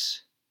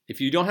process.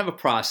 If you don't have a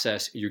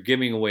process, you're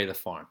giving away the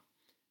farm.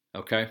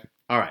 Okay.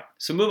 All right.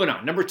 So moving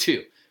on. Number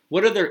 2,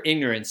 what other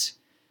ignorance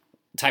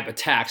type of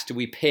tax do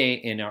we pay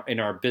in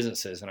our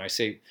businesses? And I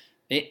say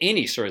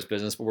any service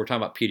business, but we're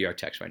talking about PDR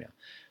techs right now.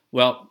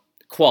 Well,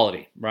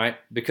 quality, right?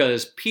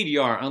 Because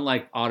PDR,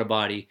 unlike auto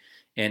body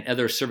and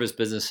other service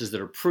businesses that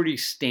are pretty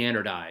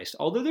standardized,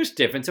 although there's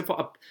difference.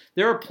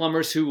 There are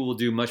plumbers who will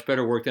do much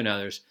better work than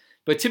others,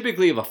 but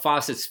typically if a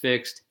faucet's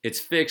fixed, it's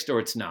fixed or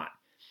it's not.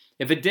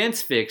 If a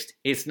dent's fixed,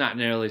 it's not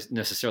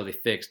necessarily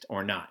fixed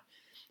or not.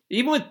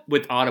 Even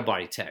with auto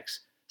body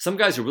techs, some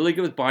guys are really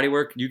good with body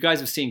work. You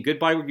guys have seen good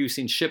body work, you've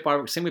seen shit body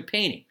work. Same with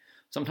painting.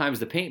 Sometimes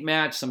the paint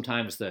match,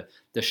 sometimes the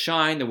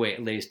shine, the way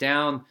it lays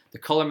down, the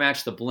color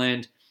match, the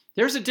blend.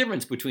 There's a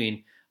difference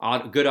between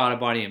good auto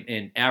body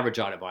and average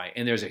auto body.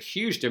 And there's a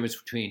huge difference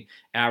between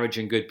average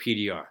and good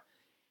PDR.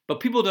 But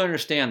people don't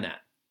understand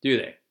that, do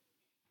they?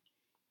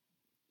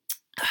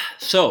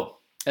 So,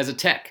 as a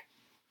tech,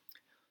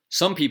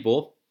 some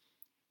people,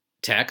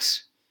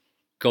 techs,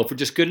 go for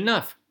just good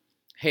enough.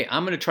 Hey,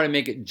 I'm going to try to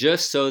make it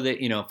just so that,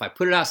 you know, if I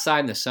put it outside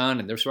in the sun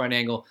and there's the right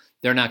angle,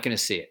 they're not going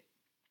to see it.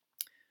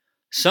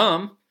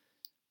 Some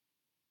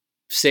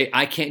say,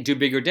 I can't do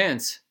bigger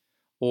dents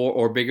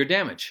or bigger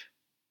damage.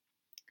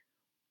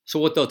 So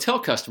what they'll tell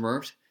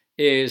customers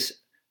is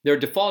their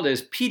default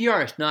is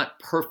PDR is not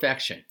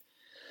perfection.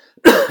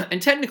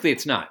 And technically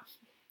it's not,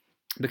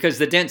 because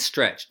the dent's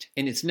stretched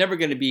and it's never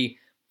going to be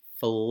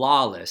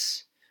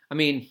flawless. I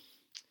mean,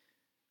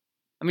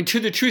 to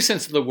the true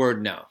sense of the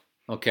word, no.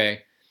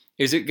 Okay.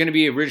 Is it going to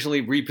be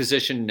originally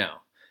repositioned? No.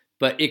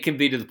 But it can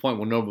be to the point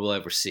where nobody will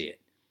ever see it.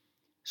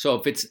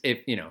 So it's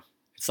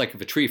like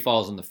if a tree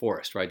falls in the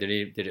forest, right?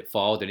 Did it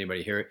fall? Did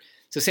anybody hear it?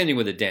 It's the same thing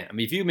with a dent. I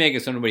mean, if you make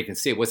it so nobody can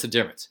see it, what's the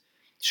difference?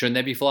 Shouldn't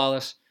that be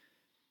flawless?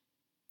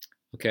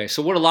 Okay,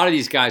 so what a lot of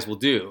these guys will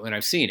do, and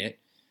I've seen it,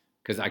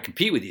 because I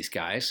compete with these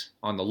guys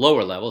on the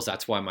lower levels.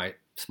 That's why my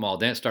small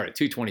dent started at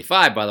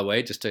 225, by the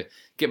way, just to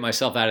get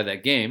myself out of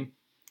that game.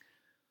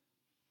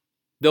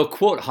 They'll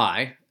quote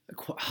high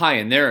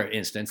in their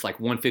instance, like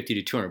 $150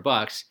 to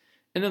 $200,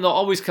 and then they'll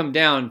always come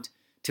down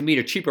to meet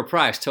a cheaper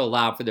price to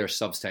allow for their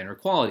substandard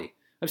quality.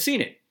 I've seen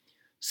it.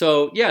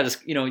 So yeah,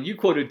 you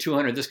quoted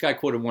 200. This guy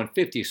quoted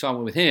 150, so I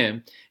went with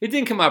him. It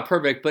didn't come out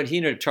perfect, but he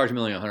ended up charging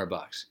me only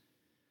 $100.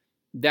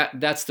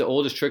 That's the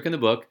oldest trick in the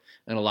book,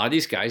 and a lot of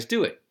these guys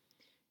do it.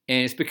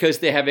 And it's because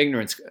they have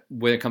ignorance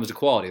when it comes to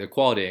quality. They're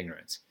quality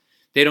ignorance.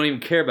 They don't even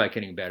care about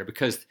getting better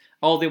because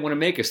all they want to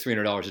make is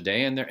 $300 a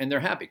day, and they're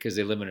happy because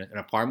they live in an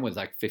apartment with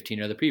like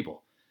 15 other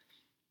people.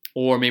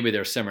 Or maybe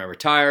they're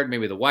semi-retired.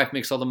 Maybe the wife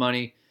makes all the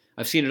money.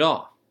 I've seen it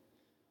all.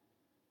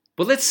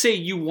 But let's say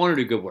you want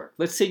to do good work.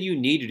 Let's say you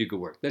need to do good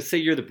work. Let's say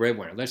you're the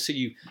breadwinner. Let's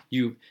say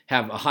you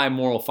have a high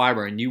moral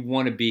fiber and you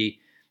want to be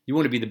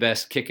the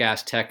best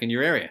kick-ass tech in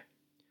your area.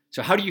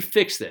 So how do you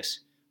fix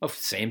this? Well,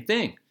 same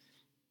thing.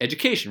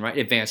 Education, right?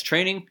 Advanced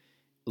training,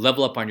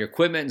 level up on your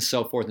equipment, and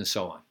so forth and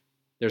so on.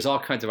 There's all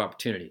kinds of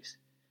opportunities.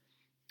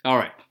 All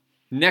right,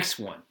 next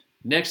one.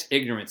 Next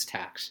ignorance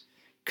tax,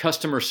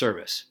 customer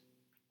service.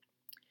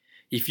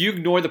 If you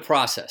ignore the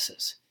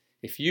processes,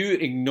 if you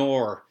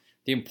ignore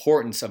the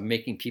importance of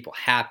making people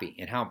happy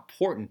and how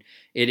important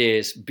it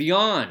is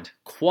beyond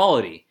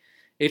quality,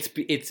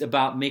 it's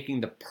about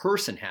making the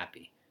person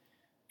happy.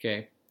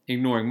 Okay?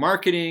 Ignoring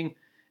marketing,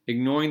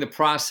 ignoring the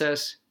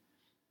process,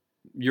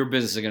 your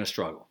business is going to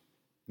struggle.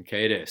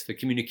 Okay, it is. The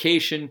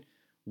communication,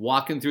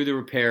 walking through the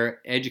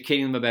repair,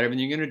 educating them about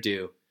everything you're going to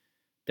do,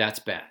 that's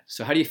bad.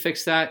 So how do you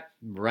fix that?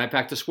 Right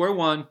back to square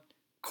one,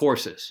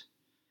 courses.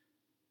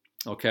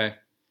 Okay?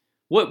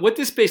 What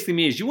this basically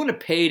means, you want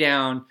to pay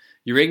down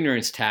your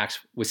ignorance tax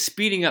with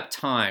speeding up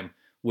time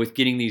with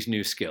getting these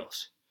new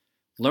skills.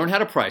 Learn how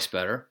to price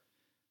better.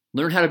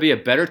 Learn how to be a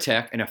better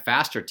tech and a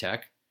faster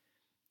tech.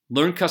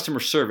 Learn customer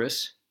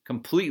service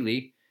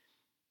completely.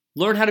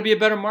 Learn how to be a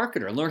better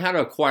marketer. Learn how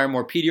to acquire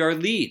more PDR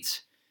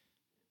leads.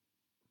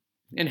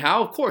 And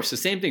how? Of course, the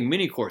same thing,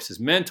 mini courses,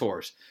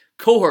 mentors,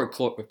 cohort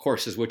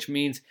courses, which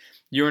means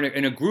you're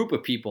in a group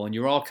of people and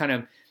you're all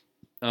kind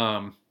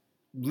of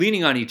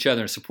leaning on each other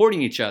and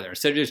supporting each other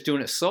instead of just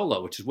doing it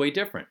solo, which is way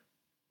different.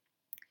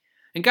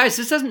 And guys,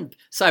 this doesn't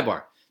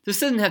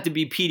have to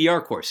be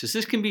PDR courses.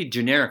 This can be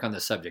generic on the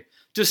subject.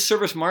 Just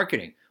service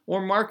marketing or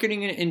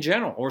marketing in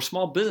general or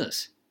small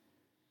business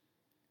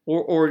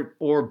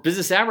or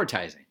business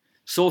advertising,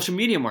 social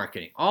media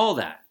marketing, all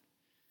that.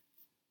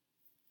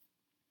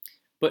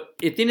 But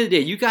at the end of the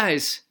day, you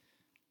guys,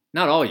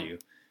 not all you,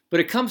 but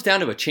it comes down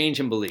to a change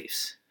in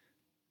beliefs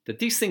that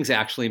these things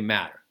actually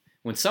matter.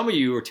 When some of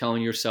you are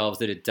telling yourselves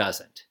that it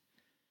doesn't.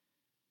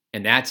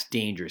 And that's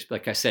dangerous.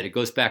 Like I said, it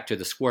goes back to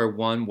the square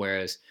one,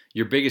 whereas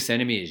your biggest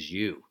enemy is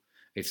you.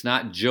 It's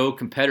not Joe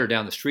competitor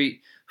down the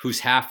street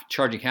who's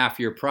charging half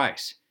your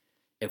price.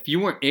 If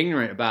you weren't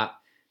ignorant about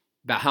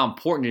how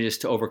important it is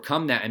to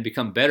overcome that and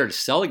become better to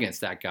sell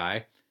against that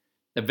guy,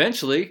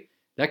 eventually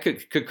that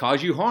could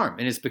cause you harm.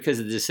 And it's because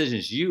of the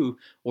decisions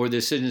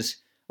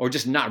or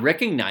just not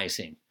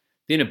recognizing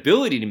the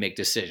inability to make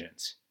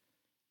decisions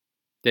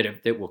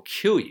that will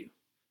kill you.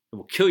 It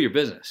will kill your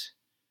business.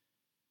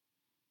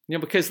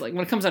 Because like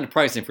when it comes down to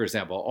pricing, for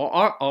example,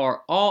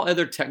 are all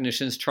other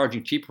technicians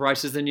charging cheaper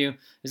prices than you?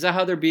 Is that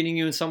how they're beating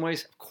you in some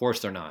ways? Of course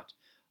they're not.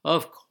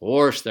 Of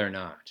course they're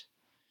not.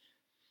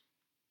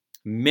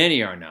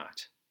 Many are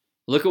not.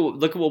 Look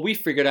at what we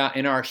figured out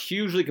in our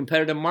hugely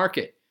competitive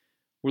market.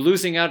 We're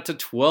losing out to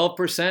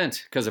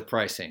 12% because of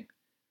pricing,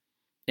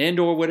 and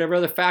or whatever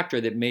other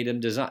factor that made them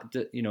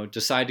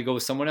decide to go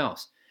with someone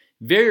else.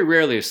 Very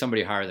rarely is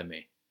somebody higher than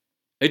me.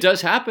 It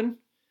does happen.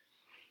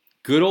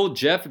 Good old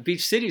Jeff at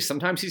Beach City,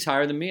 sometimes he's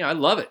higher than me. I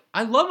love it.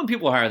 I love when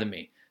people are higher than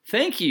me.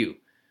 Thank you.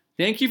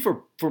 Thank you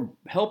for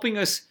helping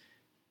us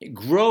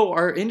grow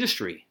our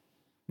industry.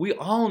 We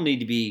all need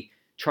to be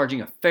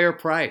charging a fair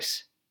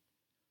price.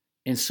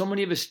 And so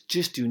many of us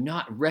just do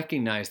not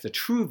recognize the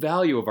true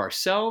value of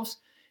ourselves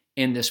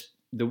and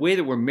the way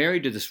that we're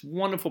married to this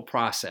wonderful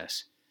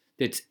process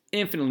that's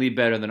infinitely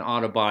better than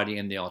auto body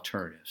and the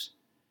alternatives.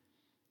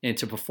 And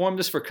to perform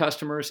this for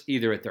customers,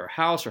 either at their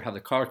house or have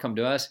the car come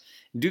to us,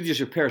 and do these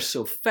repairs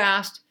so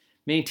fast,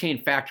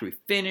 maintain factory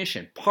finish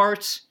and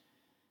parts,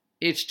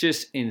 it's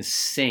just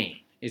insane.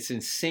 It's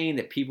insane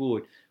that people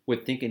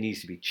would think it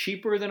needs to be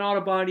cheaper than auto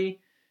body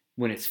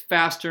when it's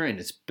faster and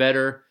it's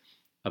better,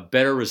 a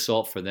better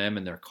result for them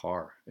and their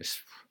car.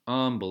 It's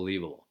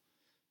unbelievable.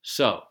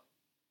 So,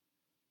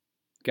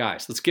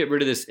 guys, let's get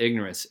rid of this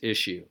ignorance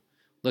issue.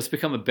 Let's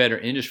become a better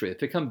industry.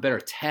 Let's become better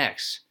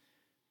techs.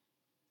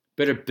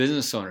 Better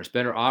business owners,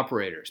 better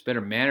operators, better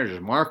managers,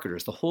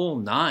 marketers, the whole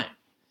nine.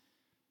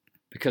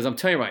 Because I'm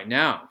telling you right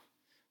now,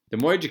 the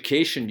more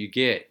education you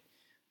get,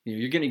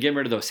 you're going to get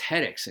rid of those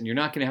headaches, and you're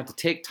not going to have to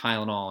take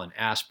Tylenol and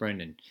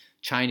aspirin and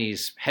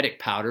Chinese headache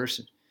powders,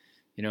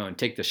 and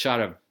take the shot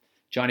of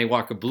Johnny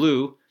Walker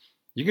Blue.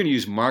 You're going to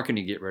use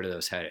marketing to get rid of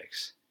those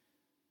headaches.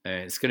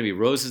 And it's going to be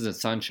roses and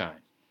sunshine.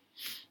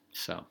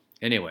 So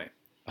anyway,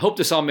 I hope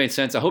this all made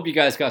sense. I hope you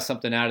guys got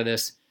something out of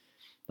this.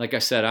 Like I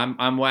said,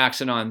 I'm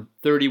waxing on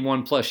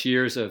 31 plus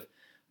years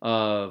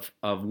of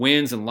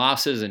wins and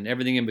losses and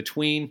everything in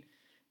between,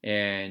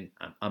 and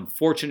I'm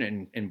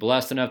fortunate and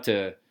blessed enough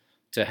to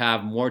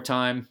have more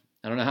time.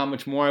 I don't know how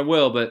much more I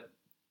will, but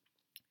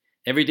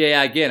every day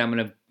I get, I'm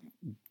going to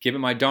give it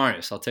my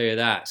darnest. I'll tell you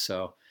that.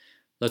 So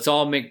let's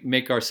all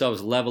make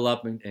ourselves level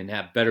up and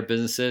have better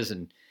businesses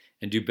and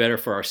do better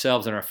for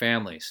ourselves and our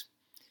families.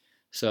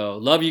 So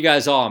love you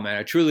guys all, man.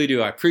 I truly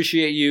do. I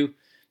appreciate you.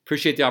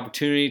 Appreciate the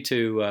opportunity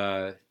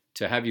to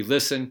have you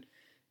listen.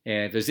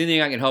 And if there's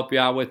anything I can help you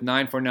out with,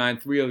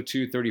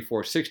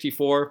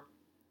 949-302-3464.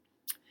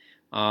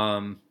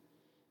 And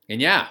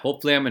yeah,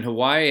 hopefully I'm in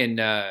Hawaii and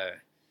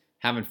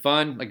having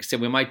fun. Like I said,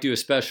 we might do a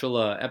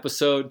special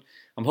episode.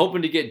 I'm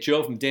hoping to get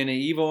Joe from Dana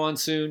Evo on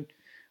soon.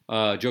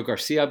 Joe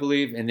Garcia, I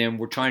believe. And then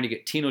we're trying to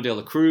get Tino De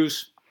La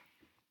Cruz.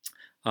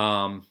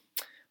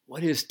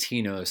 What is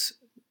Tino's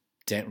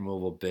dent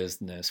removal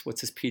business?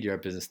 What's his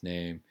PDR business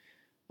name?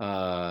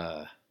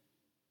 Not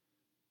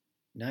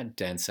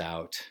Dents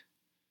Out.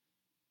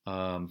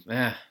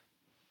 Dent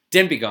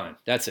Be Gone.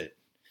 That's it.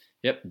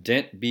 Yep,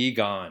 Dent Be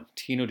Gone.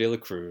 Tino De La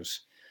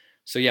Cruz.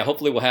 So yeah,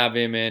 hopefully we'll have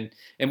him in.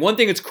 And one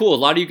thing that's cool, a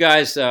lot of you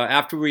guys, I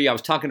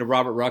was talking to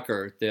Robert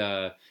Rucker,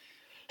 the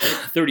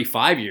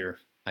 35-year,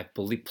 I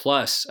believe,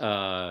 plus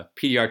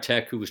PDR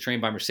tech who was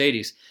trained by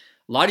Mercedes.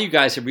 A lot of you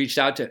guys have reached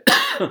out to,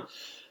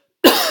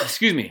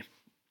 excuse me,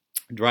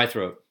 dry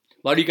throat. A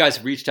lot of you guys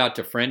have reached out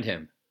to friend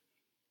him.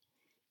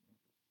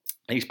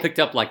 And he's picked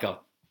up like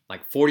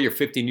 40 or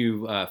 50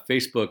 new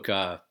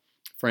Facebook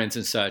friends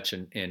and such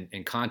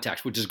and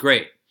contacts, which is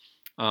great,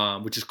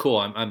 which is cool.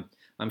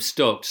 I'm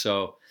stoked.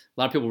 So a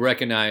lot of people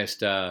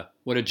recognized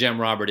what a gem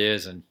Robert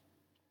is, and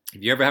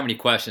if you ever have any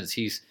questions,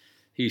 he's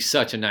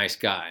such a nice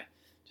guy,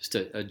 just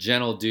a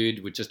gentle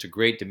dude with just a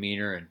great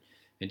demeanor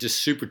and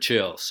just super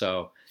chill.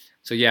 So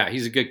yeah,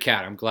 he's a good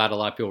cat. I'm glad a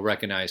lot of people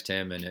recognized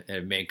him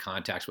and made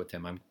contacts with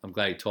him. I'm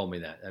glad he told me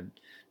that. That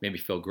made me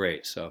feel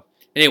great. So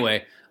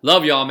anyway,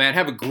 love y'all, man.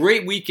 Have a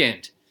great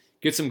weekend.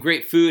 Get some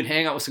great food,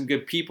 hang out with some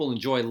good people,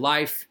 enjoy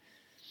life.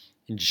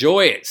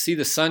 Enjoy it. See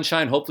the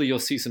sunshine. Hopefully you'll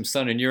see some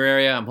sun in your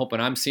area. I'm hoping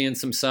I'm seeing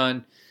some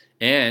sun.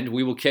 And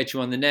we will catch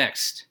you on the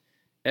next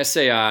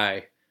SAI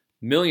 $1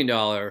 Million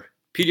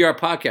PDR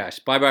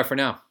podcast. Bye-bye for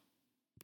now.